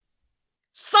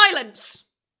Silence!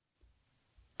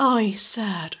 I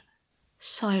said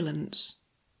silence.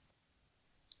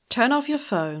 Turn off your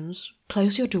phones,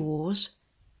 close your doors,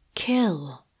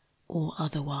 kill or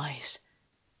otherwise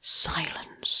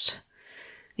silence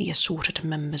the assorted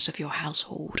members of your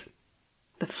household,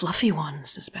 the fluffy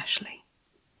ones especially,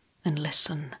 and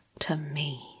listen to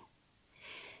me,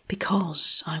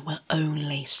 because I will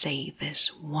only say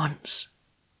this once.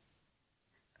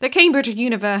 The Cambridge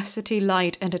University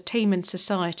Light Entertainment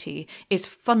Society is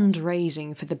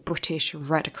fundraising for the British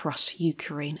Red Cross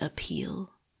Ukraine appeal.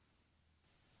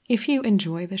 If you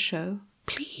enjoy the show,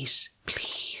 please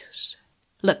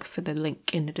look for the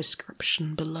link in the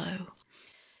description below.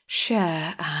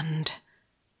 Share and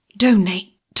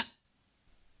donate.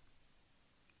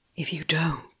 If you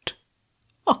don't,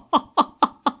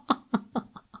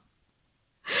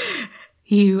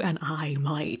 you and I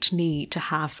might need to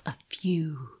have a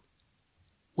few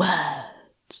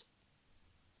words.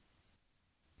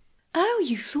 Oh,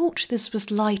 you thought this was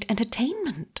light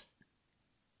entertainment?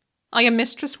 I am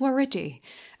Mistress Warriddy,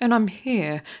 and I'm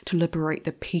here to liberate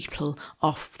the people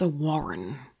of the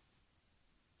Warren.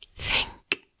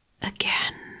 Think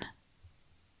again.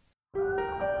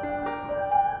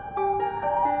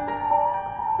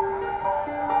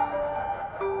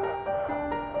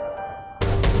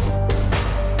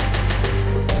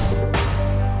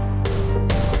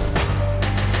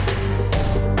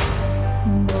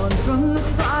 Born from the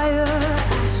fire,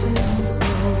 ashes and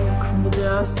smoke, from the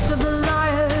dust of the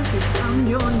liars who found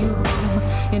your new home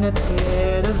in a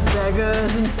pit of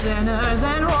beggars and sinners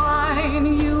and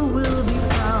wine. You will be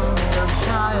found, a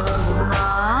child of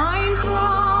mine, from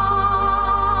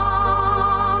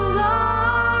the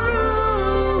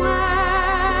ruins.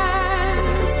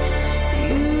 You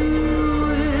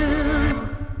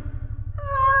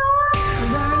will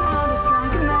learn how to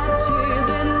strike matches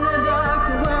in the dark,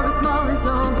 to wear a small and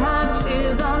soul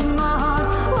patches on my heart,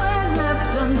 words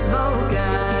left unspoken.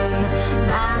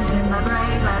 Imagine my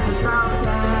brain left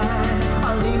spoken.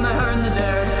 I'll leave my heart in the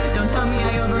dirt. Don't tell me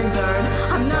I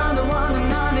overexert. I'm not the one, I'm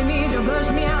not in need. You'll push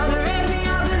me out or end me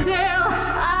up until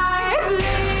I bleed.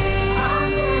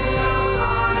 Until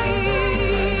I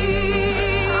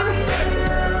bleed. Until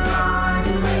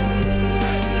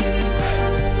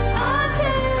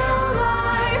I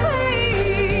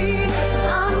bleed.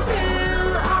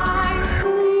 Until I bleed. Until I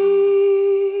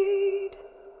bleed.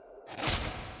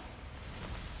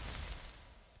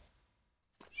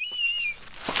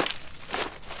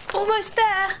 Almost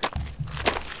there.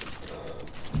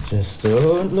 Just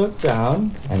don't look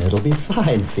down, and it'll be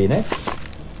fine, Phoenix.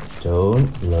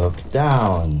 Don't look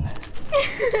down.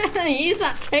 Use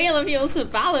that tail of yours for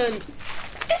balance.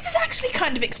 This is actually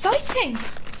kind of exciting.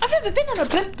 I've never been on a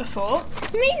blimp before.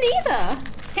 Me neither.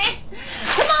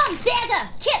 Come on, Dagger!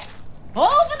 Kit!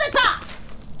 Over the top!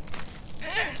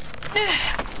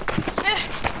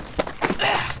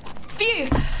 Phew.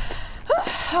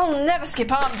 I'll never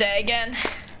skip arm day again.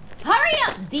 Hurry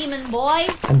up, demon boy!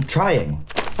 I'm trying.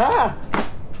 Ah!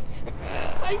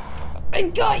 I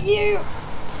got you.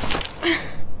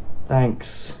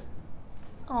 Thanks.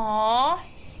 Aww.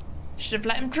 Should have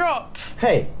let him drop.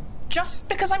 Hey, Just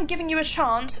because I'm giving you a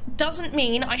chance doesn't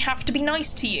mean I have to be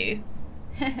nice to you.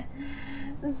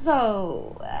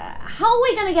 So, how are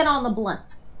we gonna get on the blimp?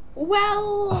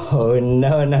 Well... oh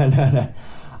no.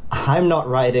 I'm not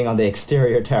riding on the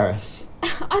exterior terrace.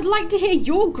 I'd like to hear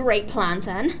your great plan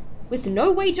then. With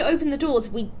no way to open the doors,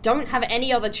 we don't have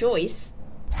any other choice.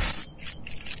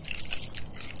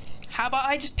 How about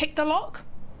I just pick the lock?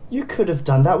 You could have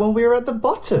done that when we were at the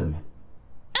bottom.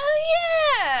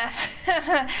 Oh yeah!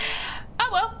 Oh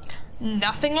well,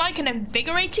 nothing like an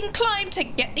invigorating climb to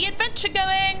get the adventure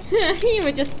going. You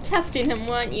were just testing him,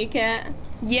 weren't you, Kit?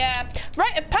 Yeah,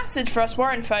 rite of passage for us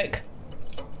Warren folk.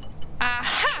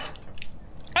 Aha!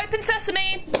 Open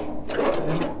sesame!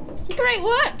 Great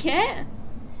work, Kit.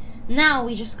 Now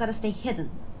we just gotta stay hidden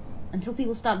until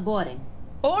people start boarding.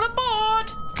 All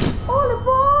aboard! All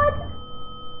aboard!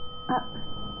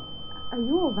 Are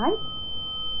you alright,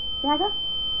 Dagger?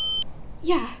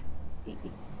 Yeah.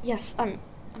 Yes, I'm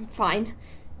fine.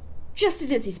 Just a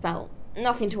dizzy spell.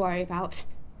 Nothing to worry about.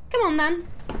 Come on then.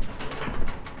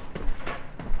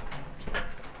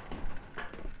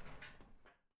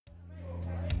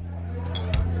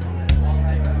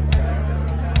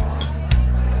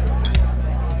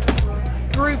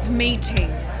 Group meeting,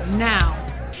 now.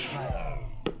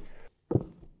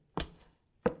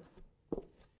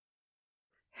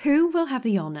 Who will have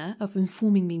the honour of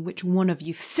informing me which one of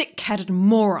you thick-headed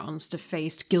morons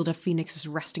defaced Gilda Phoenix's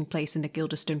resting place in the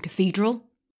Gilderstone Cathedral?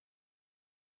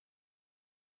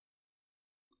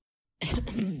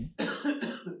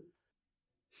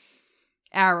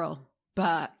 Errol,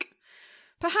 Burke.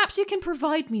 Perhaps you can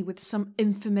provide me with some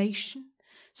information,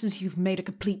 since you've made a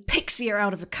complete pixie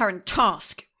out of a current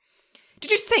task. Did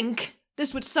you think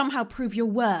this would somehow prove your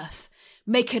worth?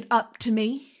 Make it up to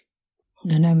me?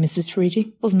 No, Mrs.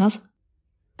 Tweedy, wasn't us.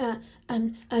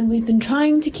 And we've been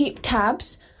trying to keep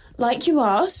tabs, like you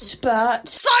asked, but...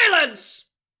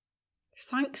 Silence!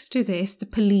 Thanks to this, the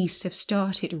police have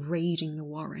started raiding the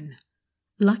Warren.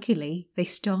 Luckily, they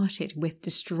started with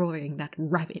destroying that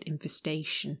rabbit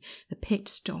infestation, the pit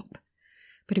stop.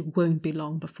 But it won't be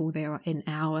long before they are in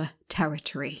our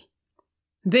territory.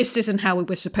 This isn't how we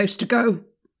were supposed to go.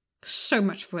 So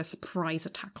much for a surprise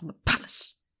attack on the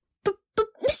palace. But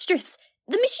mistress,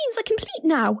 the machines are complete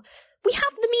now. We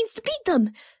have the means to beat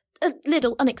them. A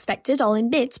little unexpected, I'll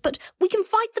admit, but we can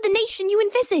fight for the nation you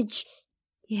envisage.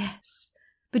 Yes,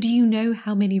 but do you know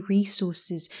how many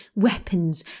resources,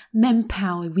 weapons,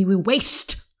 manpower we will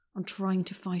waste on trying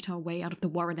to fight our way out of the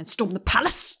Warren and storm the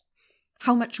palace?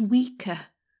 How much weaker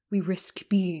we risk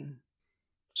being.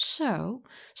 So,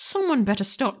 someone better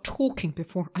start talking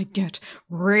before I get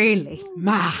really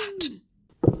mad.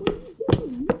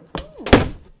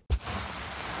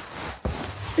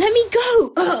 Let me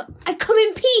go! I come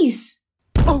in peace!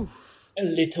 Oh! A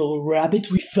little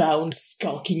rabbit we found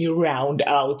skulking around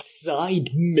outside,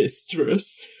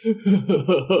 mistress.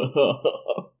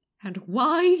 And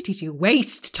why did you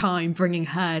waste time bringing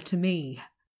her to me?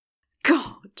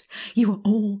 God, you are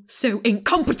all so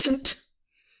incompetent!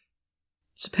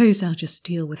 Suppose I'll just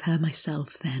deal with her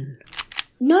myself then.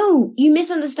 No, you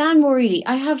misunderstand, Moridi.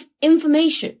 I have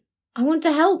information. I want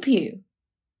to help you.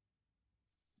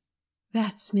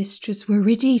 That's Mistress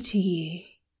Waridi to you.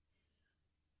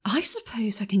 I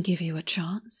suppose I can give you a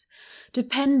chance,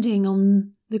 depending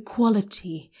on the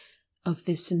quality of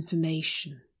this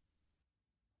information.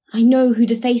 I know who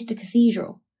defaced the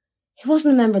cathedral. He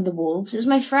wasn't a member of the Wolves, it was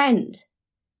my friend.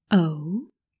 Oh?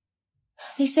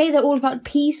 They say they're all about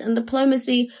peace and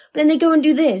diplomacy, but then they go and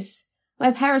do this.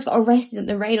 My parents got arrested at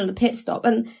the raid on the pit stop,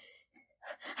 and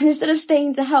instead of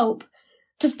staying to help,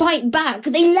 to fight back,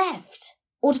 they left.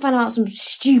 All to find out some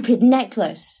stupid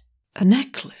necklace. A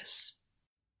necklace?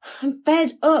 I'm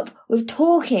fed up with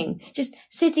talking, just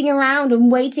sitting around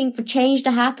and waiting for change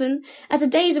to happen. As the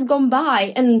days have gone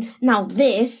by, and now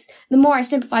this, the more I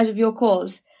sympathise with your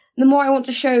cause, the more I want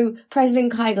to show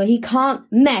President Keigler he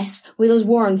can't mess with us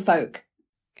Warren folk.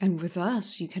 And with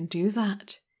us, you can do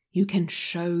that. You can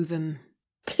show them.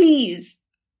 Please.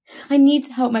 I need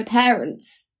to help my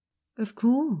parents. Of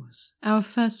course. Our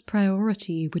first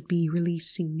priority would be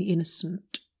releasing the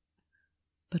innocent.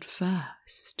 But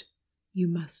first, you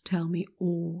must tell me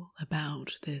all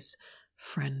about this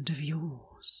friend of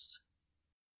yours.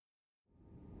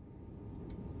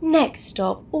 Next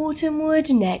stop, Autumnwood,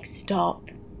 next stop.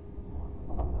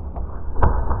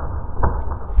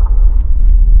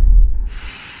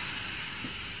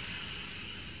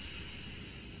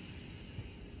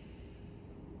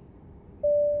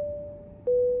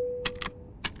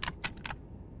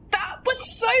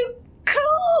 So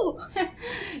cool!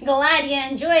 Glad you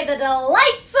enjoyed the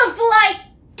delights of flight!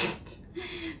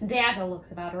 Dagger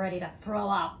looks about ready to throw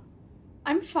up.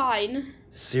 I'm fine.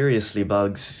 Seriously,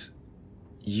 Bugs,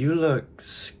 you look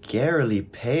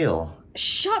scarily pale.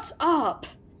 Shut up!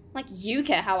 Like you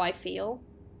care how I feel.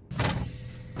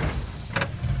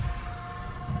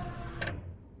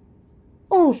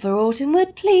 All for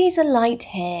Autumnwood, please alight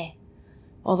here.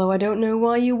 Although I don't know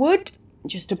why you would.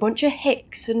 Just a bunch of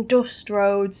hicks and dust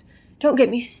roads. Don't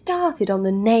get me started on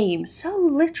the name. So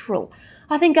literal.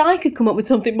 I think I could come up with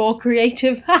something more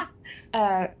creative.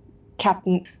 Ha!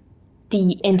 Captain,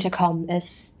 the intercom is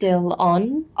still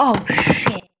on. Oh,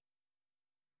 shit.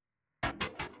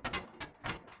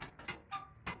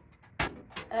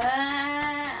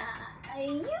 Are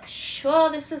you sure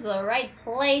this is the right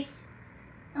place?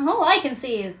 All I can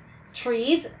see is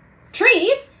trees,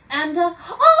 and,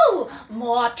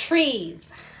 more trees.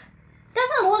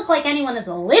 Doesn't look like anyone has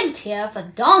lived here for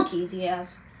donkey's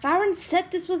years. Farron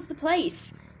said this was the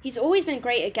place. He's always been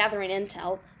great at gathering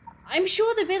intel. I'm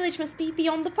sure the village must be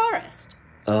beyond the forest.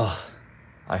 Ugh,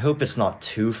 I hope it's not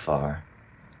too far.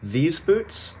 These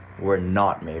boots were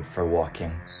not made for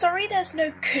walking. Sorry there's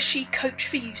no cushy coach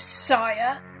for you,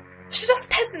 sire. Should us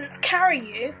peasants carry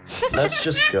you? Let's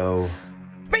just go.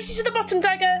 Race you to the bottom,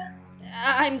 Dagger.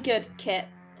 I'm good, Kit.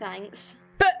 Thanks.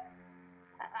 But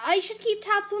I should keep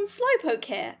tabs on Slowpoke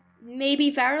here.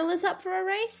 Maybe Varel is up for a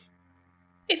race?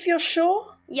 If you're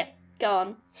sure. Yep, go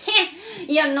on.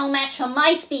 You're no match for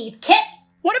my speed, Kit.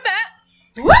 What a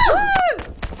bet! Woo!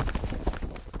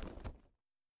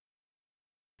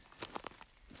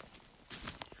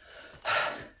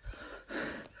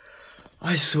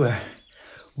 I swear,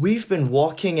 we've been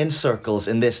walking in circles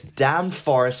in this damn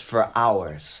forest for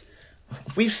hours.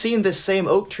 We've seen this same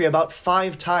oak tree about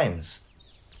 5 times.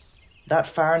 That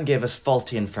Farron gave us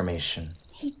faulty information.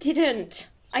 He didn't.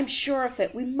 I'm sure of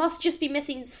it. We must just be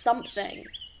missing something.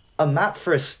 A map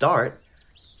for a start?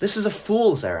 This is a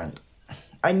fool's errand.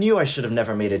 I knew I should have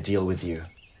never made a deal with you.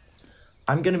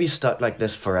 I'm gonna be stuck like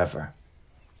this forever.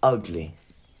 Ugly.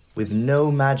 With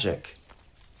no magic.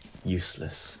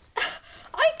 Useless.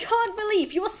 I can't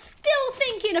believe you're still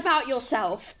thinking about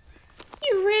yourself.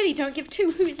 You really don't give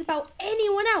 2 hoots about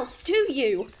anyone else, do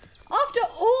you? After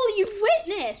all you've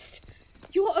witnessed.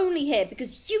 You're only here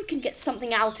because you can get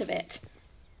something out of it.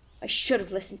 I should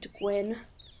have listened to Gwyn.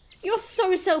 You're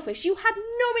so selfish. You had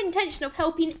no intention of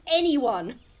helping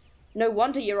anyone. No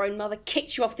wonder your own mother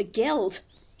kicked you off the guild.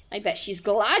 I bet she's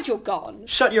glad you're gone.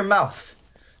 Shut your mouth.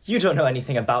 You don't know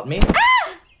anything about me.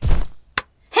 Ah!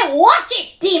 Hey, watch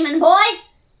it, demon boy!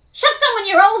 Shove someone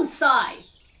your own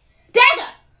size.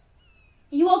 Dagger!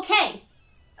 You okay?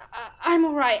 I'm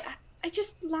alright. I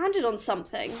just landed on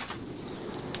something.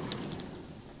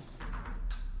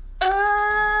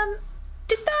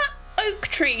 Did that oak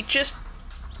tree just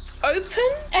open?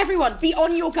 Everyone, be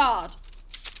on your guard.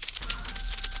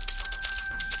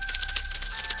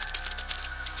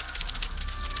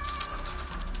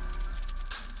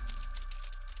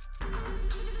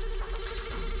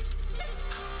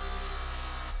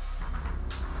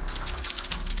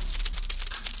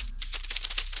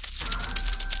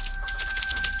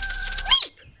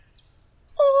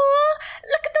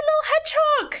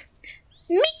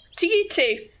 To you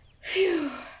two.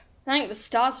 Phew. Thank the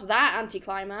stars for that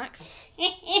anticlimax.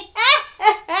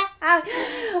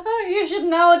 Oh, you should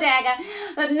know, Dagger,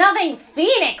 that nothing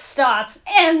Phoenix starts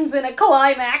ends in a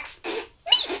climax. Meep,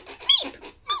 meep, meep.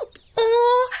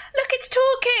 Oh, look, it's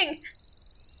talking.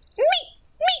 Meep,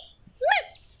 meep,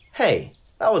 meep. Hey,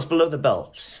 that was below the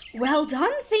belt. Well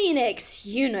done, Phoenix.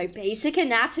 You know basic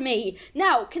anatomy.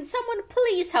 Now, can someone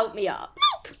please help me up?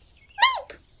 Moop,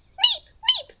 moop.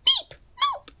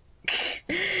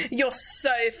 You're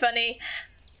so funny.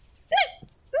 Moop,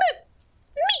 moop,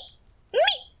 meep,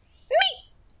 meep, meep,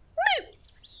 moop.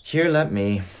 Here, let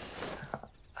me.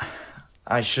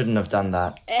 I shouldn't have done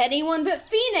that. Anyone but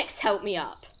Phoenix help me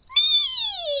up.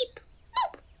 Meep,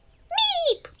 moop,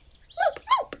 meep, moop,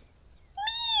 moop,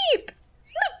 meep,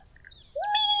 moop,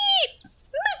 meep,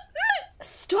 moop, moop.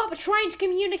 Stop trying to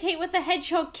communicate with the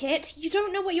hedgehog, Kit. You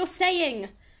don't know what you're saying.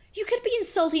 You could be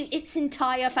insulting its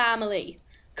entire family.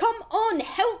 Come on,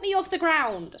 help me off the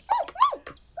ground. Moop, moop,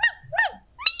 moop, moop,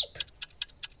 meep.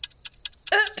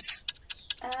 Oops.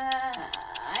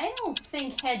 I don't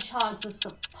think hedgehogs are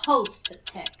supposed to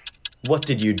tick. What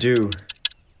did you do?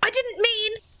 I didn't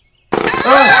mean...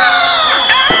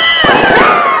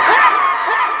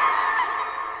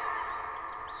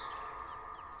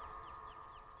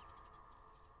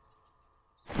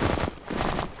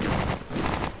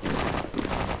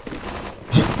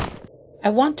 I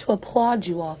want to applaud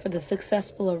you all for the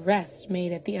successful arrest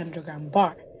made at the underground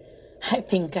bar. I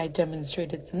think I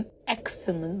demonstrated some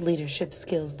excellent leadership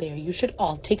skills there you should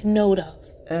all take note of.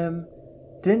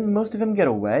 Didn't most of them get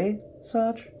away,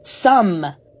 Sarge?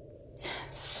 Some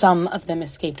of them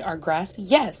escaped our grasp,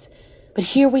 yes. But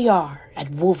here we are,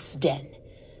 at Wolf's Den.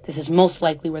 This is most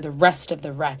likely where the rest of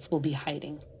the rats will be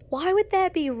hiding. Why would there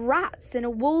be rats in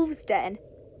a wolf's den?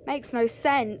 Makes no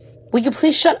sense. Will you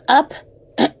please shut up?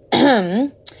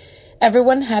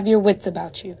 Everyone have your wits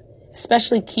about you.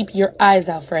 Especially keep your eyes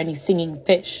out for any singing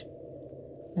fish.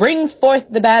 Bring forth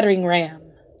the battering ram.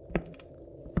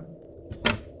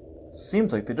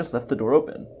 Seems like they just left the door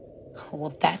open.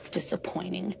 Well, that's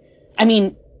disappointing. I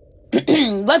mean,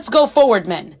 let's go forward,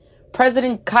 men.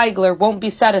 President Keigler won't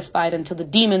be satisfied until the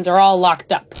demons are all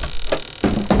locked up.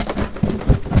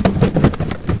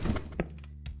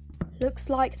 Looks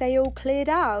like they all cleared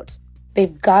out.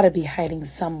 They've got to be hiding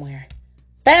somewhere.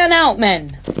 Fan out,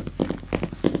 men!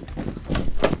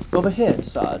 Over here,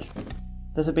 Sarge.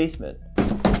 There's a basement.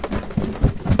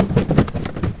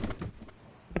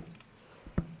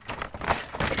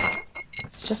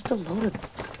 It's just a load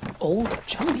of old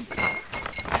junk.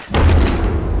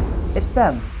 It's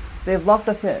them. They've locked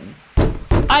us in.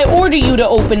 I order you to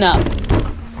open up.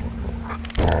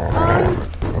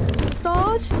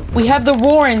 Sarge? We have the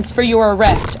warrants for your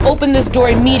arrest. Open this door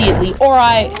immediately, or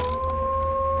I...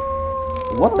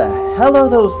 What the hell are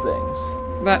those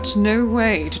things? That's no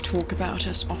way to talk about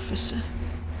us, officer.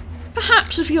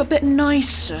 Perhaps if you're a bit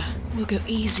nicer, we'll go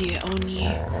easier on you.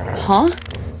 Huh?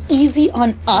 Easy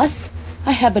on us?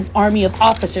 I have an army of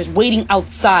officers waiting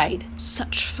outside.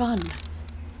 Such fun.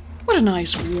 What a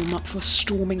nice warm-up for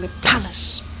storming the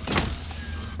palace.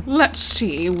 Let's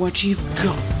see what you've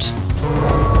got.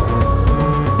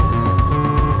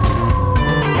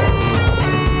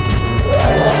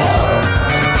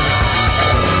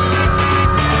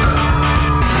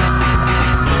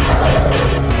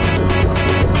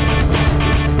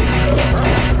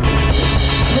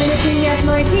 They're nipping at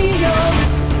my heels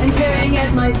and tearing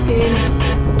at my skin.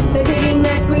 They're taking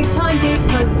their sweet time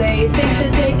because they think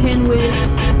that they can win.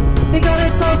 They got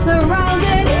us all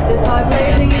surrounded, there's fire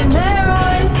blazing in their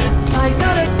eyes. I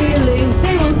got a feeling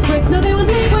they won't quit, no they won't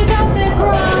leave without their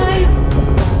cries.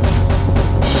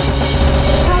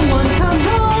 Come on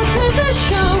to the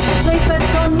show. Place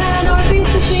bets on man or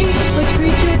beast to see which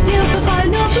creature deals the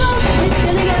final blow. It's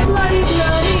gonna get bloody.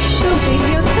 Don't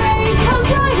be afraid, come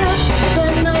right up.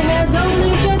 The night has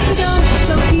only just begun,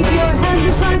 so keep your hands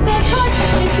inside the cut.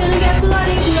 It's gonna get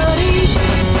bloody.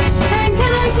 And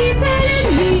can I keep it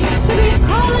in me? The beast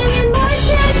crawling in my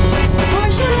skin. Or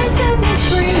should I set it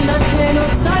free? That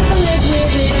cannot stifle it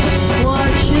within.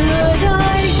 What should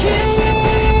I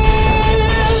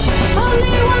choose?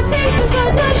 Only one thing's for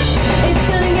certain. It's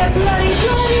gonna get bloody.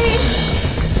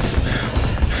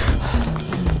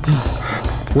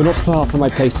 We're not far from my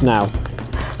place now.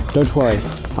 Don't worry,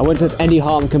 I won't let any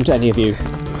harm come to any of you.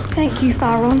 Thank you,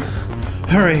 Faron.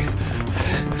 Hurry!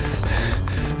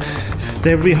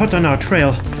 They will be hot on our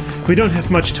trail. We don't have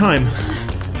much time.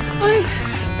 I'm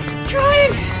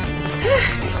trying.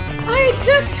 I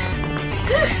just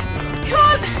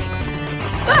can't.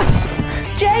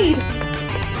 Jade!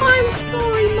 I'm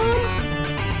sorry, Mum.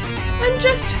 I'm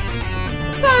just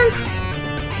so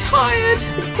tired.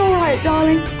 It's alright,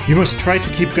 darling. You must try to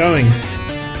keep going.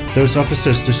 Those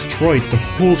officers destroyed the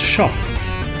whole shop.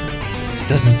 It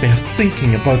doesn't bear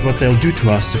thinking about what they'll do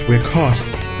to us if we're caught.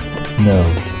 No,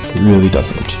 it really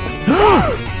doesn't.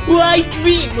 Well, I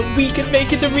dream that we can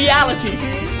make it a reality.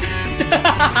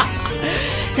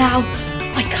 Now,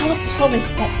 I can't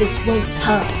promise that this won't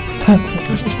hurt.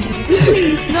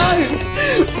 Please, no!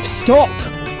 Stop!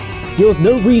 You have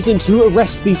no reason to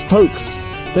arrest these folks.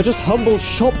 They're just humble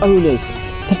shop owners.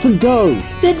 Let them go.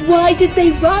 Then why did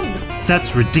they run?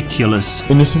 That's ridiculous.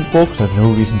 Innocent folks have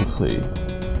no reason to flee.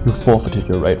 You forfeited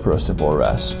your right for a simple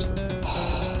arrest.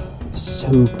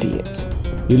 So be it.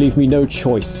 You leave me no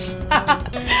choice.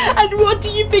 And what do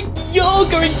you think you're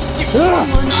going to do?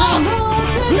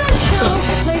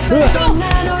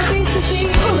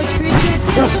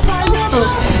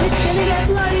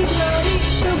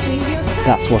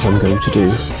 That's what I'm going to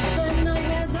do.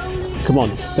 Come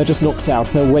on, they're just knocked out.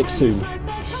 They'll wake soon.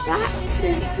 That's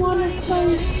if one of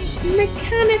those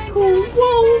mechanical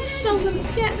wolves doesn't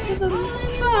get to them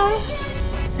first.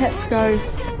 Let's go.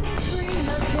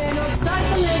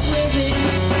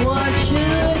 What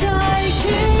should I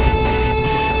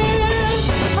choose?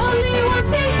 Only one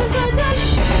thing's for certain.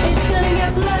 It's gonna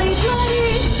get bloody.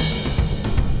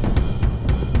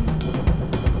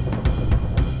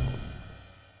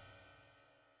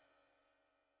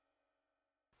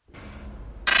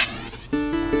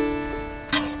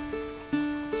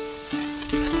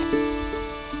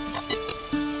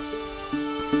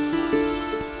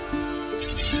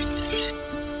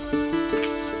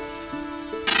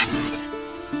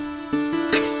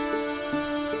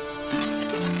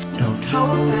 Don't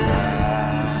hold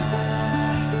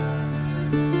back.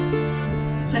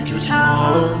 Let your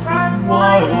tongue run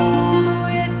wild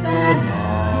with venom.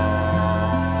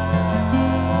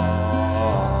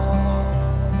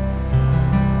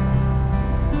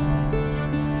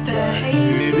 The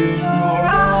haze in your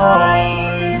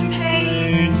eyes, it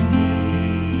pains me.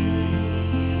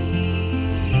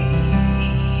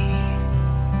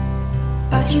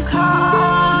 But you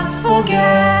can't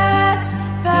forget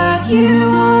that you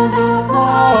are the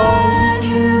one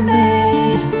who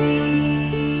made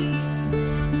me.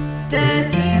 The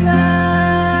demon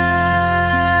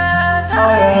I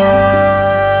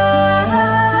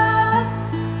am.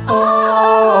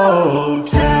 Oh,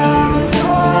 tell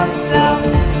yourself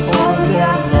all the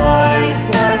damn lies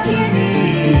that you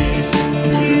need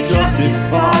to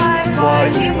justify why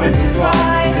you were to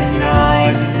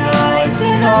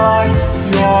deny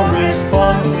your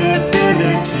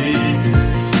responsibility.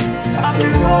 After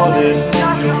all, it's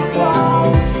not your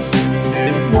fault.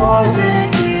 It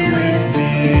wasn't you, it's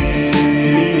me.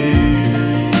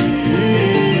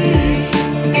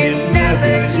 It's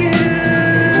never you.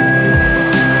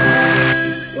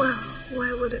 Well,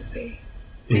 where would it be?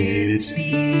 It's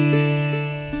me.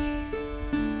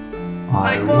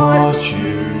 I want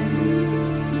you.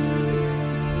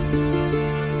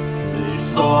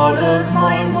 Mix all of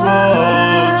my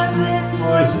words with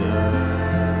poison.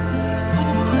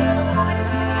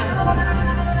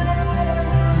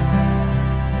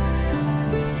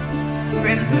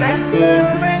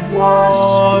 remembering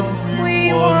what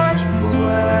we once were.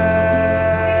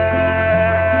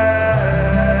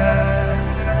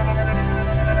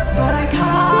 But I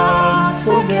can't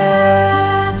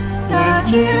forget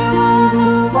that you were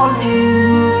the one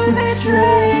who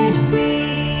betrayed me.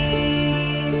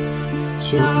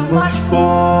 So much for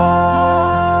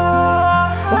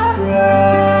a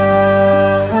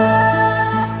friend.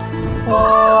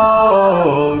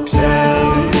 Oh,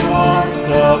 tell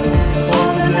yourself all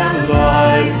the damn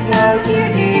lies that you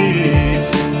need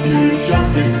to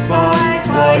justify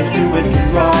why you went to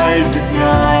ride,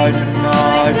 deny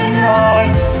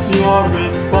your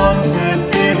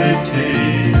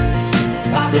responsibility.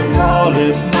 After all,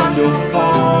 it's not your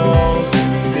fault.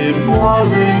 It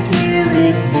wasn't you,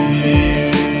 it's me.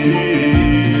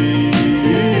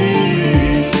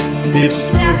 It's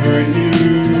never you.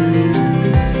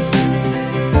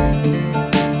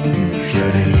 You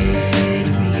should've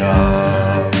me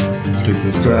up to the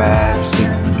scraps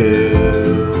and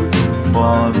built a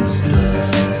monster.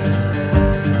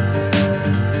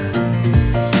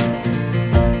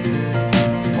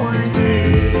 Or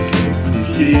take a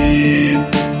scheme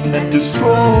and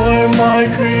destroy my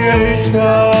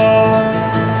creator.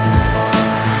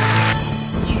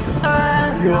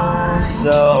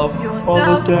 Yourself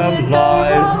all the damn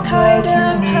lies that you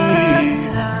need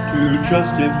to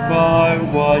justify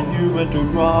why you went to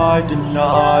ride,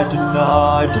 deny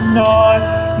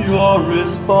your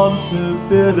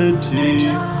responsibility.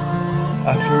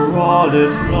 After all,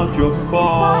 it's not your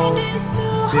fault.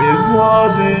 It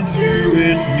wasn't you,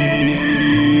 it's me.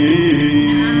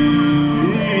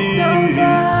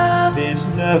 It's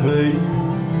never you.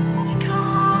 You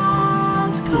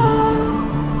can't go.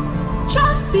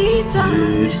 Just be done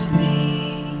with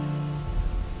me.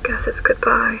 Guess it's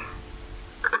goodbye.